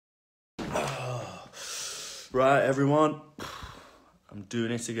Right, everyone, I'm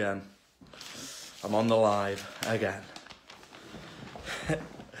doing it again. I'm on the live again.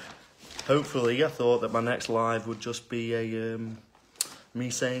 Hopefully, I thought that my next live would just be me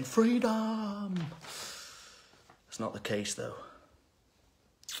saying freedom. It's not the case, though.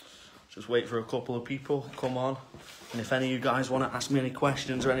 Just wait for a couple of people, come on. And if any of you guys want to ask me any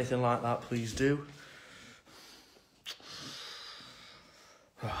questions or anything like that, please do.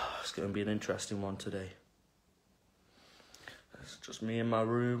 It's going to be an interesting one today. It's just me in my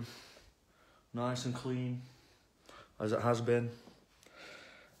room, nice and clean, as it has been,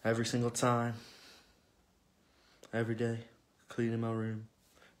 every single time, every day, cleaning my room,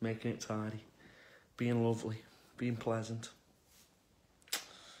 making it tidy, being lovely, being pleasant.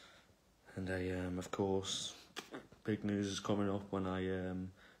 And of course, big news is coming up when I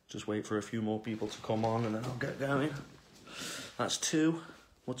just wait for a few more people to come on and then I'll get going. That's 2.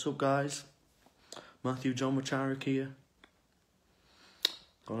 What's up, guys? Matthew John Wacharik here.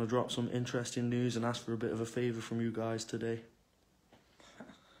 Gonna drop some interesting news and ask for a bit of a favour from you guys today.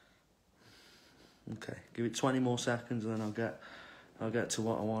 Okay, give it 20 more seconds and then I'll get to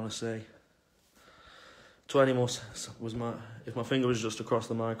what I want to say. 20 more was if my finger was just across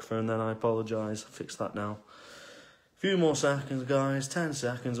the microphone, then I apologise. Fix that now. Few more seconds, guys. 10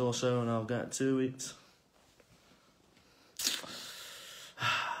 seconds or so, and I'll get to it.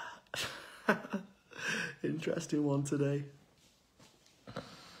 Interesting one today.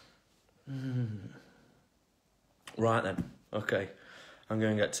 Right then, okay, I'm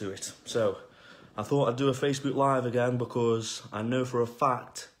going to get to it. So, I thought I'd do a Facebook Live again because I know for a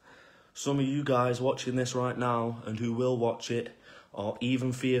fact some of you guys watching this right now and who will watch it are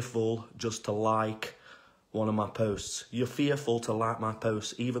even fearful just to like one of my posts. You're fearful to like my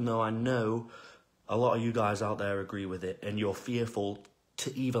posts even though I know a lot of you guys out there agree with it and you're fearful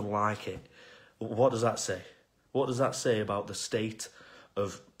to even like it. What does that say? What does that say about the state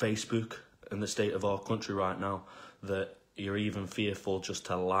of Facebook and the state of our country right now, that you're even fearful just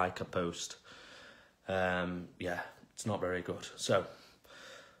to like a post? Yeah, it's not very good. So,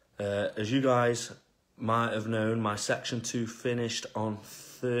 as you guys might have known, my Section 2 finished on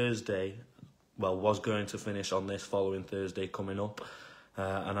Thursday. Well, was going to finish on this following Thursday coming up.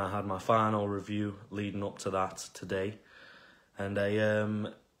 And I had my final review leading up to that today. And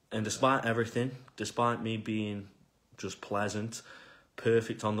despite everything, despite me being just pleasant,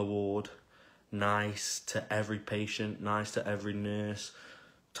 perfect on the ward, nice to every patient, nice to every nurse,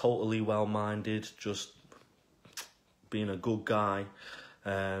 totally well-minded, just being a good guy,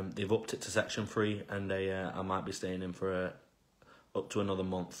 they've upped it to Section 3 and I might be staying in for up to another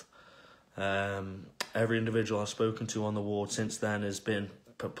month. Every individual I've spoken to on the ward since then has been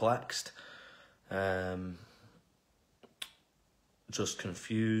perplexed, just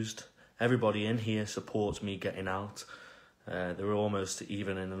confused. Everybody in here supports me getting out. They're almost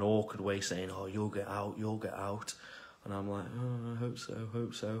even in an awkward way saying, "Oh, you'll get out, you'll get out," and I'm like, "Oh, I hope so,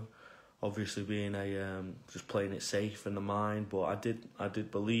 hope so." Obviously, being just playing it safe in the mind, but I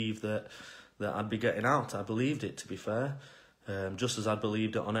did believe that I'd be getting out. I believed it, to be fair, just as I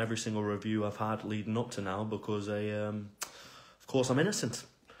believed it on every single review I've had leading up to now, because of course, I'm innocent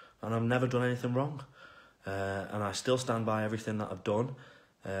and I've never done anything wrong. And I still stand by everything that I've done.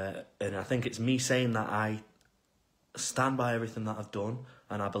 And I think it's me saying that I stand by everything that I've done,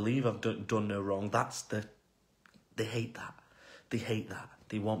 and I believe I've done no wrong. They hate that. They hate that.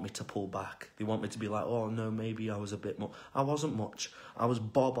 They want me to pull back. They want me to be like, oh no, maybe I was a bit much. I wasn't much. I was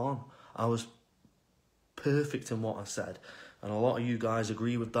bob on. I was perfect in what I said. And a lot of you guys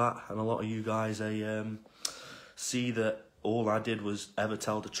agree with that, and a lot of you guys see that all I did was ever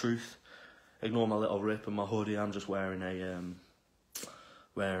tell the truth. Ignore my little rip and my hoodie. I'm just wearing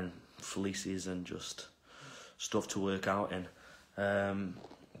wearing fleeces and just stuff to work out in.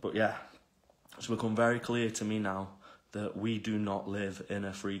 But yeah, it's become very clear to me now that we do not live in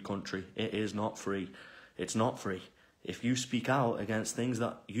a free country. It is not free. It's not free. If you speak out against things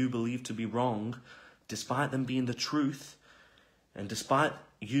that you believe to be wrong, despite them being the truth, and despite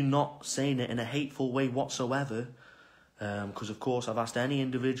you not saying it in a hateful way whatsoever, because of course I've asked any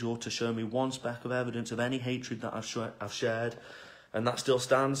individual to show me one speck of evidence of any hatred that I've shared, and that still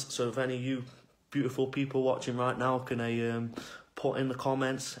stands. So if any of you beautiful people watching right now can put in the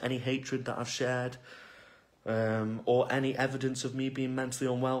comments any hatred that I've shared, or any evidence of me being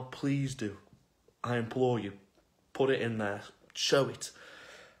mentally unwell, please do. I implore you, put it in there, show it,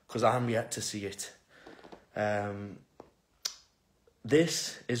 because I'm yet to see it.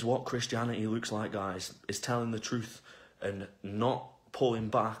 This is what Christianity looks like, guys. It's telling the truth and not pulling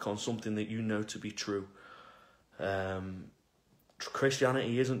back on something that you know to be true.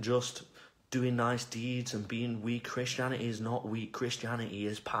 Christianity isn't just doing nice deeds and being weak. Christianity is not weak. Christianity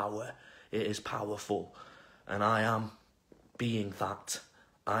is power. It is powerful. And I am being that.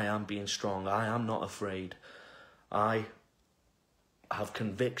 I am being strong. I am not afraid. I have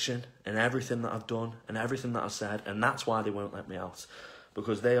conviction in everything that I've done and everything that I've said, and that's why they won't let me out,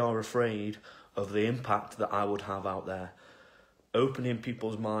 because they are afraid of the impact that I would have out there, opening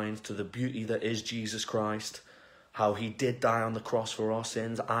people's minds to the beauty that is Jesus Christ, how he did die on the cross for our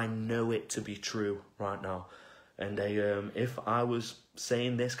sins. I know it to be true right now. And if I was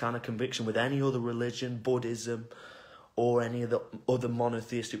saying this kind of conviction with any other religion, Buddhism, or any of the other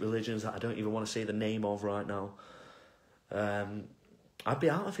monotheistic religions that I don't even want to say the name of right now, I'd be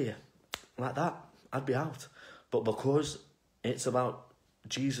out of here. Like that. I'd be out. But because it's about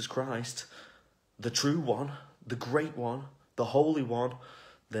Jesus Christ, the true one, the great one, the holy one,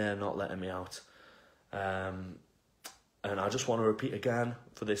 they're not letting me out. And I just want to repeat again,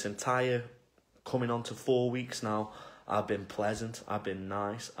 for this entire coming on to 4 weeks now, I've been pleasant, I've been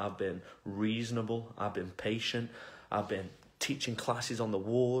nice, I've been reasonable, I've been patient, I've been teaching classes on the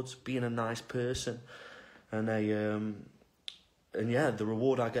wards, being a nice person. And yeah, the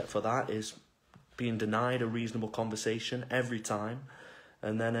reward I get for that is being denied a reasonable conversation every time,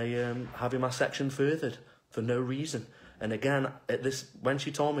 and then having my section furthered for no reason. And again, when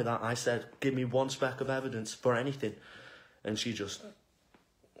she told me that, I said, give me one speck of evidence for anything. And she just,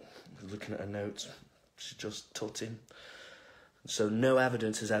 looking at her notes, she just tutting. So no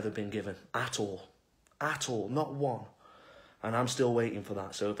evidence has ever been given at all, not one. And I'm still waiting for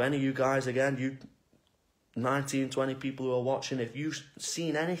that. So if any of you guys, again, you 19, 20 people who are watching, if you've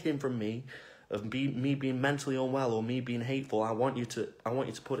seen anything from me of me being mentally unwell or me being hateful, I want you to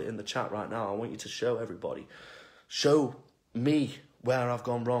put it in the chat right now. I want you to show everybody. Show me where I've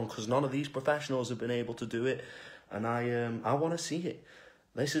gone wrong, because none of these professionals have been able to do it, and I want to see it.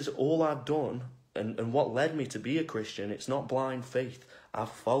 This is all I've done, and what led me to be a Christian. It's not blind faith.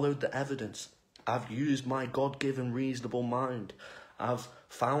 I've followed the evidence. I've used my God-given reasonable mind. I've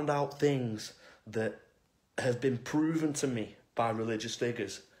found out things that have been proven to me by religious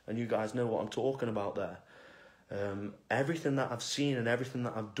figures, and you guys know what I'm talking about there. Everything that I've seen and everything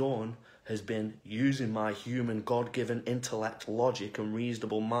that I've done has been using my human God-given intellect, logic and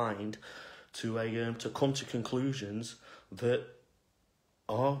reasonable mind to come to conclusions that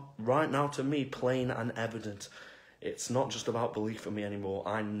are right now to me plain and evident. It's not just about belief for me anymore.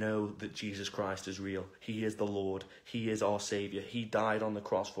 I know that Jesus Christ is real. He is the Lord. He is our Saviour. He died on the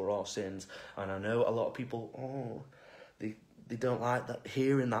cross for our sins. And I know a lot of people, they don't like that,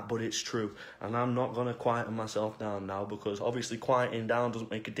 hearing that, but it's true. And I'm not going to quieten myself down now, because obviously quieting down doesn't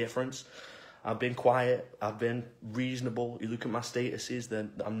make a difference. I've been quiet. I've been reasonable. You look at my statuses,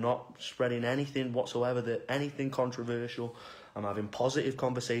 then I'm not spreading anything whatsoever, anything controversial. I'm having positive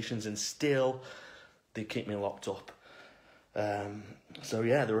conversations, and still they keep me locked up. So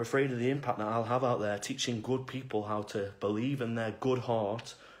yeah, they're afraid of the impact that I'll have out there, teaching good people how to believe in their good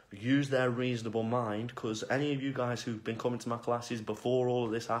heart, use their reasonable mind, because any of you guys who've been coming to my classes before all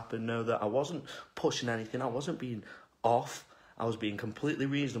of this happened know that I wasn't pushing anything. I wasn't being off. I was being completely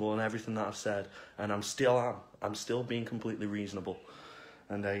reasonable in everything that I've said, and I'm still being completely reasonable.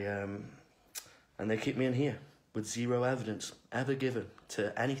 And they keep me in here with zero evidence ever given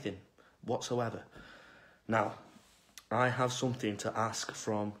to anything whatsoever. Now, I have something to ask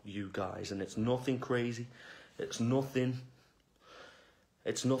from you guys, and it's nothing crazy. It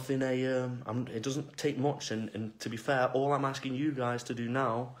doesn't take much, and to be fair, all I'm asking you guys to do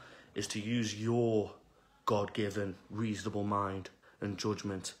now is to use your God-given reasonable mind and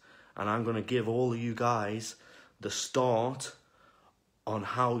judgment. And I'm going to give all of you guys the start on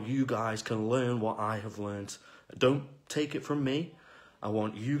how you guys can learn what I have learned. Don't take it from me. I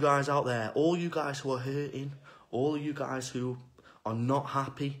want you guys out there, all you guys who are hurting, all of you guys who are not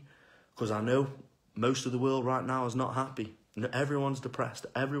happy, because I know most of the world right now is not happy. Everyone's depressed.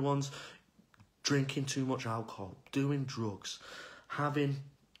 Everyone's drinking too much alcohol, doing drugs, having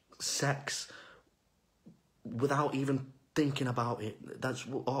sex without even thinking about it. That's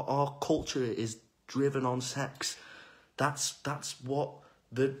our culture is driven on sex. That's what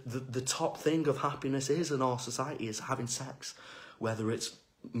the top thing of happiness is in our society, is having sex. Whether it's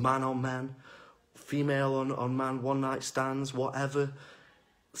man on man, female on man, one night stands, whatever.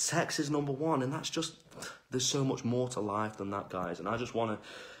 Sex is number one, and that's just, there's so much more to life than that, guys. And I just want to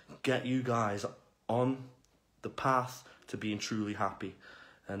get you guys on the path to being truly happy.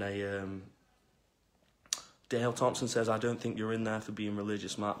 And Dale Thompson says, I don't think you're in there for being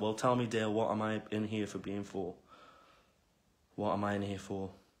religious, Matt. Well, tell me, Dale, what am I in here for being for? What am I in here for?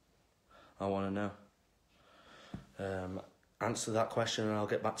 I want to know. answer that question, and I'll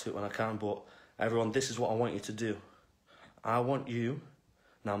get back to it when I can. But everyone, this is what I want you to do. I want you...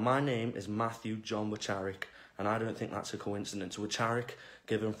 Now, my name is Matthew John Wacharik, and I don't think that's a coincidence. Wacharik,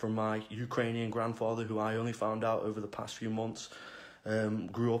 given from my Ukrainian grandfather, who I only found out over the past few months,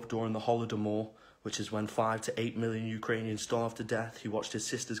 grew up during the Holodomor, which is when 5 to 8 million Ukrainians starved to death. He watched his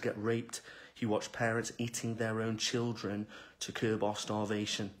sisters get raped. He watched parents eating their own children to curb off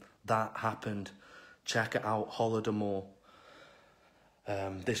starvation. That happened. Check it out, Holodomor.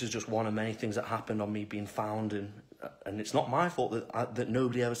 This is just one of many things that happened on me being found, and it's not my fault that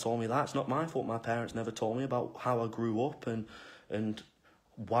nobody ever told me that. It's not my fault my parents never told me about how I grew up and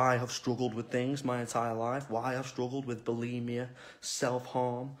why I've struggled with things my entire life, why I've struggled with bulimia,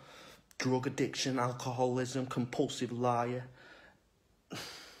 self-harm, drug addiction, alcoholism, compulsive liar,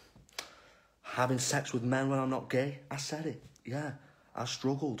 having sex with men when I'm not gay. I said it. Yeah, I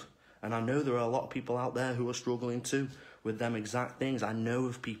struggled. And I know there are a lot of people out there who are struggling too with them exact things. I know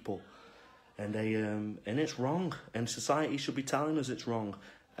of people. And and it's wrong. And society should be telling us it's wrong.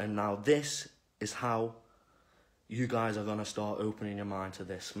 And now this is how you guys are going to start opening your mind to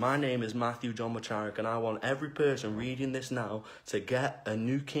this. My name is Matthew John Wacharik, and I want every person reading this now to get a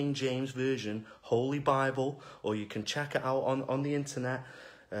New King James Version, Holy Bible, or you can check it out on the internet,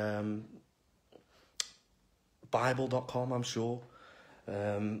 Bible.com, I'm sure.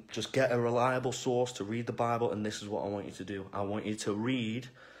 Just get a reliable source to read the Bible, and this is what I want you to do. I want you to read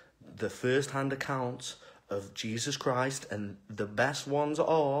the first-hand accounts of Jesus Christ, and the best ones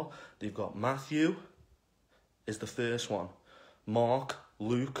are, they've got Matthew is the first one, Mark,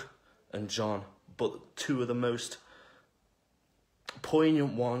 Luke, and John. But two of the most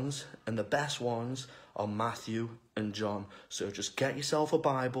poignant ones and the best ones are Matthew and John. So just get yourself a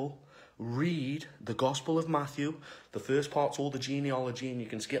Bible, read the Gospel of Matthew. The first part's all the genealogy, and you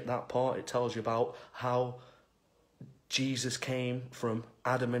can skip that part. It tells you about how Jesus came from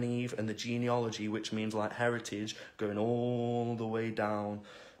Adam and Eve, and the genealogy, which means like heritage, going all the way down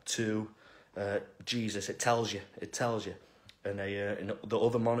to Jesus. It tells you. And the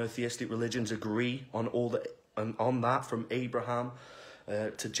other monotheistic religions agree on on that, from Abraham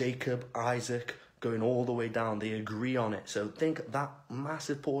to Jacob, Isaac, going all the way down. They agree on it. So think that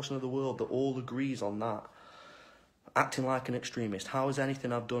massive portion of the world that all agrees on that. Acting like an extremist. How is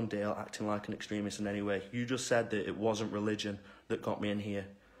anything I've done, Dale, acting like an extremist in any way? You just said that it wasn't religion that got me in here.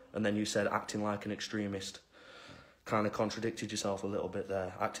 And then you said acting like an extremist. Kind of contradicted yourself a little bit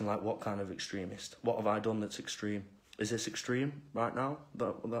there. Acting like what kind of extremist? What have I done that's extreme? Is this extreme right now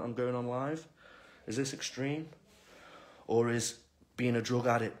that I'm going on live? Is this extreme? Or is being a drug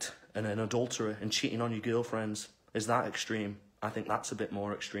addict and an adulterer and cheating on your girlfriends, is that extreme? I think that's a bit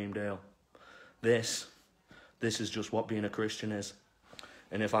more extreme, Dale. This is just what being a Christian is.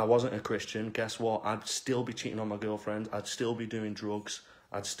 And if I wasn't a Christian, guess what? I'd still be cheating on my girlfriend. I'd still be doing drugs.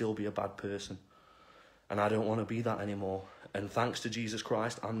 I'd still be a bad person. And I don't want to be that anymore. And thanks to Jesus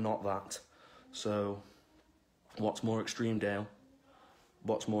Christ, I'm not that. So, what's more extreme, Dale?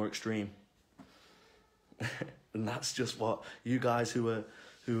 What's more extreme? And that's just what you guys who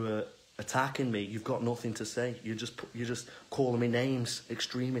are attacking me, you've got nothing to say. You're just calling me names,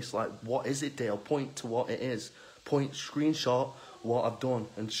 extremists. Like, what is it, Dale? Point to what it is. Screenshot what I've done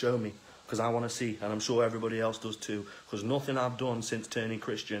and show me, because I want to see, and I'm sure everybody else does too, because nothing I've done since turning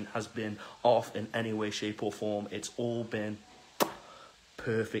Christian has been off in any way, shape or form. It's all been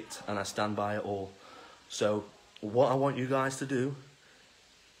perfect, and I stand by it all. So what I want you guys to do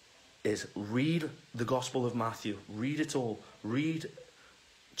is read the Gospel of Matthew. Read it all. Read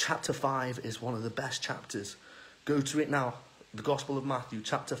chapter 5 is one of the best chapters. Go to it now. The Gospel of Matthew,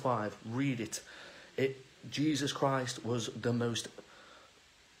 chapter 5. Read it. Jesus Christ was the most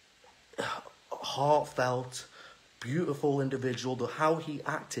heartfelt, beautiful individual. How he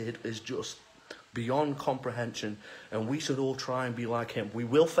acted is just beyond comprehension. And we should all try and be like him. We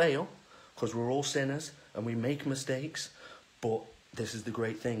will fail, because we're all sinners and we make mistakes. But this is the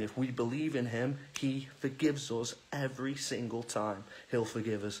great thing. If we believe in him, he forgives us every single time. He'll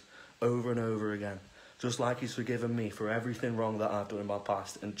forgive us over and over again. Just like he's forgiven me for everything wrong that I've done in my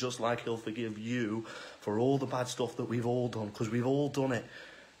past. And just like he'll forgive you for all the bad stuff that we've all done. Because we've all done it.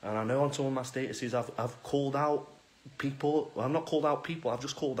 And I know on some of my statuses I've called out people. Well, I've not called out people. I've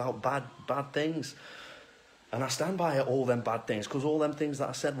just called out bad things. And I stand by it, all them bad things. Because all them things that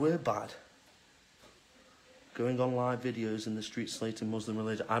I said were bad. Going on live videos in the street slating Muslim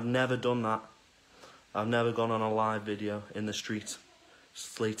religion. I've never done that. I've never gone on a live video in the street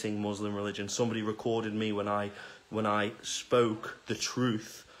slating Muslim religion. Somebody recorded me when I spoke the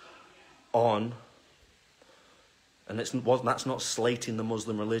truth on, and that's not slating the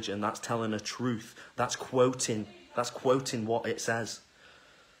Muslim religion. That's telling a truth. That's quoting That's quoting what it says.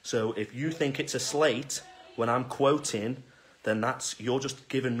 So if you think it's a slate when I'm quoting, then you're just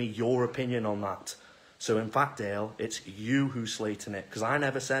giving me your opinion on that. So in fact, Dale, it's you who's slating it, because I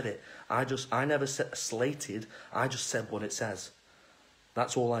never said it. I never slated. I just said what it says.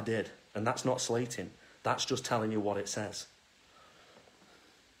 That's all I did, and that's not slating. That's just telling you what it says.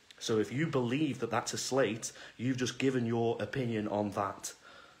 So if you believe that that's a slate, you've just given your opinion on that.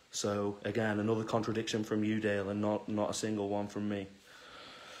 So again, another contradiction from you, Dale, and not a single one from me.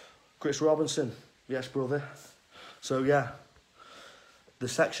 Chris Robinson, yes, brother. So yeah, the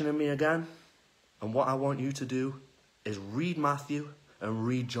section in me again, and what I want you to do is read Matthew and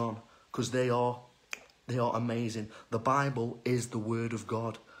read John, because they are amazing. The Bible is the Word of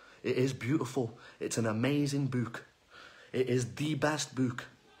God. It is beautiful. It's an amazing book. It is the best book.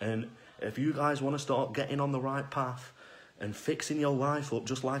 And if you guys want to start getting on the right path and fixing your life up,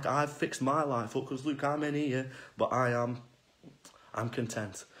 just like I've fixed my life up, because look, I'm in here, but I'm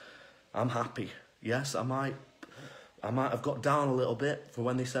content. I'm happy. Yes, I might have got down a little bit for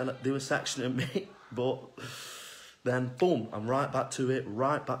when they said they were sectioning me, but then boom, I'm right back to it,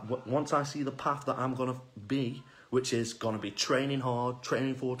 right back. Once I see the path that I'm going to be, which is going to be training hard,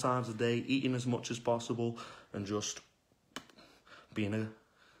 training 4 times a day, eating as much as possible, and just being a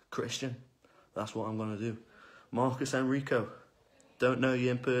Christian. That's what I'm going to do. Marcus Enrico, don't know you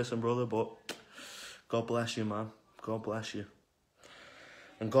in person, brother, but God bless you, man. God bless you.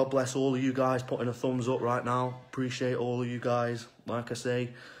 And God bless all of you guys putting a thumbs up right now. Appreciate all of you guys. Like I say,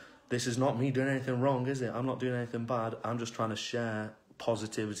 this is not me doing anything wrong, is it? I'm not doing anything bad. I'm just trying to share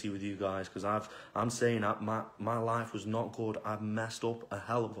positivity with you guys, because I'm saying that my life was not good. I've messed up a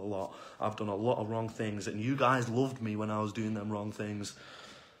hell of a lot. I've done a lot of wrong things, and you guys loved me when I was doing them wrong things.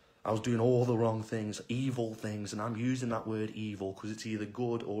 I was doing all the wrong things, evil things, and I'm using that word evil because it's either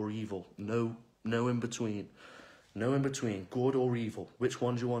good or evil. No in between. No in between, good or evil. Which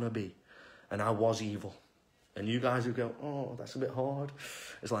one do you want to be? And I was evil. And you guys would go, oh, that's a bit hard.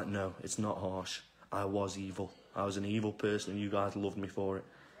 It's like, no, it's not harsh. I was evil. I was an evil person, and you guys loved me for it.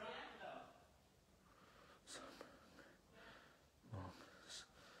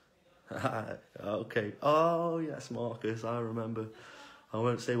 Okay. Oh, yes, Marcus, I remember. I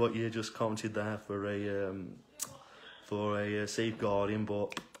won't say what you just commented there for a safeguarding,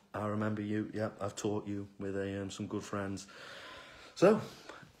 but I remember you. Yeah, I've taught you with some good friends. So,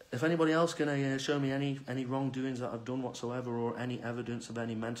 if anybody else can show me any wrongdoings that I've done whatsoever, or any evidence of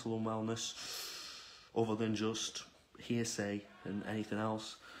any mental unwellness, other than just hearsay and anything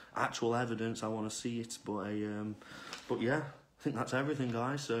else, actual evidence, I want to see it. But yeah, I think that's everything,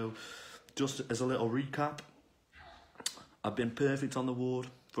 guys. So, just as a little recap, I've been perfect on the ward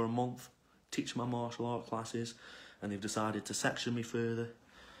for a month, teaching my martial art classes, and they've decided to section me further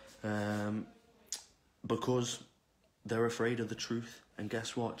because they're afraid of the truth. And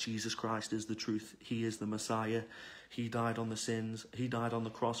guess what? Jesus Christ is the truth. He is the Messiah. He died on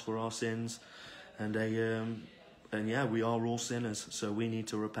the cross for our sins, and yeah, we are all sinners, so we need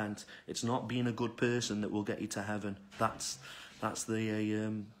to repent. It's not being a good person that will get you to heaven. That's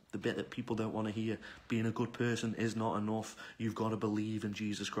the bit that people don't want to hear. Being a good person is not enough. You've got to believe in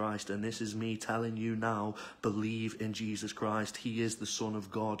Jesus Christ. And this is me telling you now, believe in Jesus Christ. He is the Son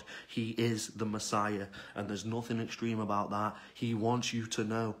of God. He is the Messiah. And there's nothing extreme about that. He wants you to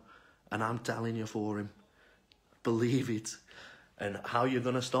know. And I'm telling you for him. Believe it. And how you're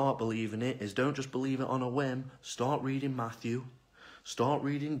going to start believing it is, don't just believe it on a whim. Start reading Matthew. Start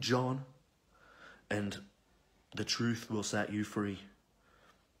reading John. And the truth will set you free.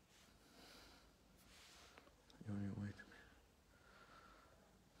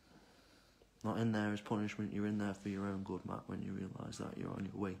 Not in there as punishment, you're in there for your own good, Matt, when you realise that you're on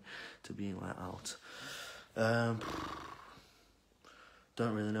your way to being let out.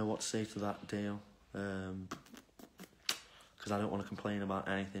 Don't really know what to say to that, Dale, because I don't want to complain about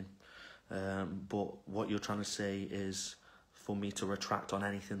anything. But what you're trying to say is for me to retract on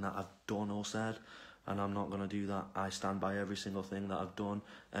anything that I've done or said, and I'm not going to do that. I stand by every single thing that I've done,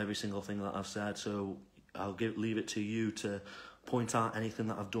 every single thing that I've said, so I'll leave it to you to point out anything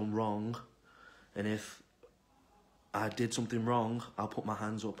that I've done wrong. And if I did something wrong, I'll put my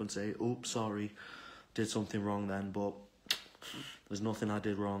hands up and say, oops, sorry, did something wrong then. But there's nothing I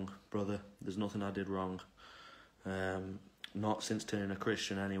did wrong, brother. There's nothing I did wrong. Not since turning a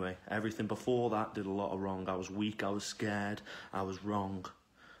Christian anyway. Everything before that did a lot of wrong. I was weak, I was scared, I was wrong.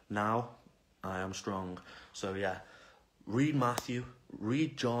 Now, I am strong. So yeah, read Matthew,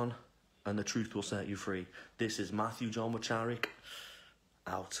 read John, and the truth will set you free. This is Matthew John Wacharik,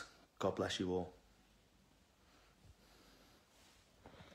 out. God bless you all.